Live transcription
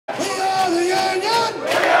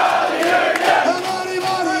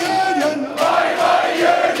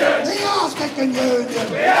sticking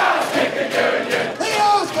union. We are sticking union. We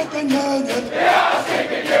are sticking union. We are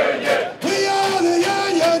sticking union. We are the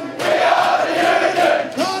union. We are the union.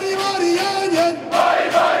 Mighty, mighty union. Mighty,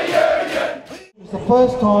 mighty union. It's the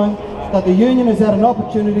first time that the union has had an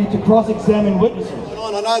opportunity to cross-examine witnesses.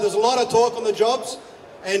 I know there's a lot of talk on the jobs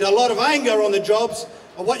and a lot of anger on the jobs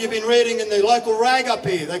of what you've been reading in the local rag up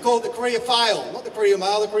here. They call it the Courier Fail, not the Courier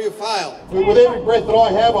Mail, the Courier Fail. With every breath that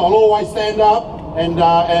I have, I'll always stand up and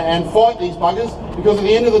fight these buggers, because at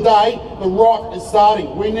the end of the day, the rot is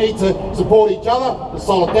starting. We need to support each other. The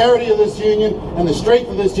solidarity of this union and the strength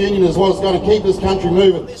of this union is what's going to keep this country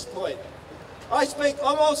moving. At this point,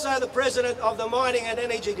 I'm also the president of the Mining and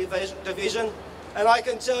Energy Division, and I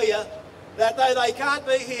can tell you that though they can't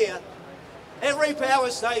be here, every power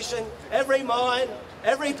station, every mine,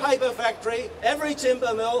 every paper factory, every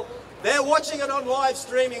timber mill, they're watching it on live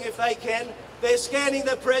streaming if they can. They're scanning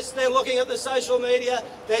the press, they're looking at the social media,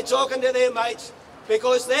 they're talking to their mates,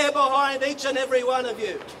 because they're behind each and every one of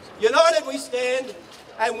you. United we stand,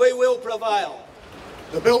 and we will prevail.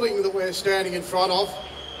 The building that we're standing in front of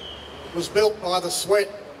was built by the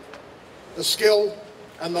sweat, the skill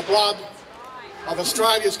and the blood of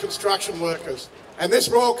Australia's construction workers. And this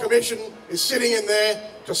Royal Commission is sitting in there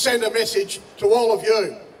to send a message to all of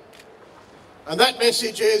you. And that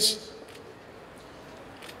message is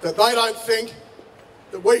that they don't think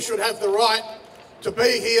that we should have the right to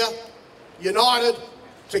be here, united,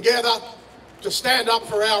 together, to stand up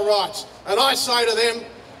for our rights. And I say to them,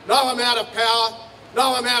 no amount of power,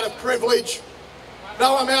 no amount of privilege,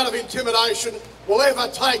 no amount of intimidation will ever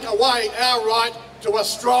take away our right to a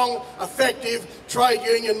strong, effective trade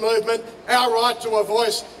union movement, our right to a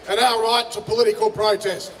voice and our right to political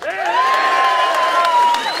protest. The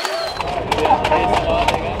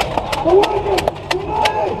workers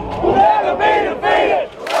united will never be defeated.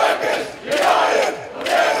 The workers united will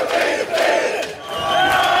never be defeated.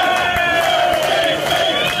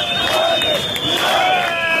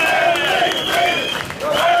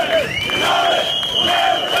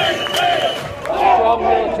 Strong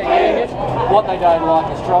military unions, what they don't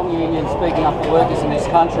like is strong unions speaking up for workers in this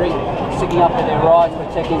country, sticking up for their rights,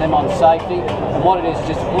 protecting them on safety, and what it is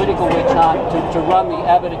just a political witch hunt to run the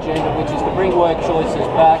Abbott agenda, which is to bring work choices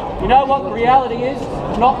back. You know what the reality is?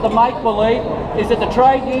 Not the make-believe, is that the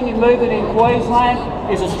trade union movement in Queensland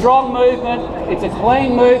is a strong movement, it's a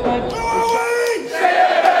clean movement.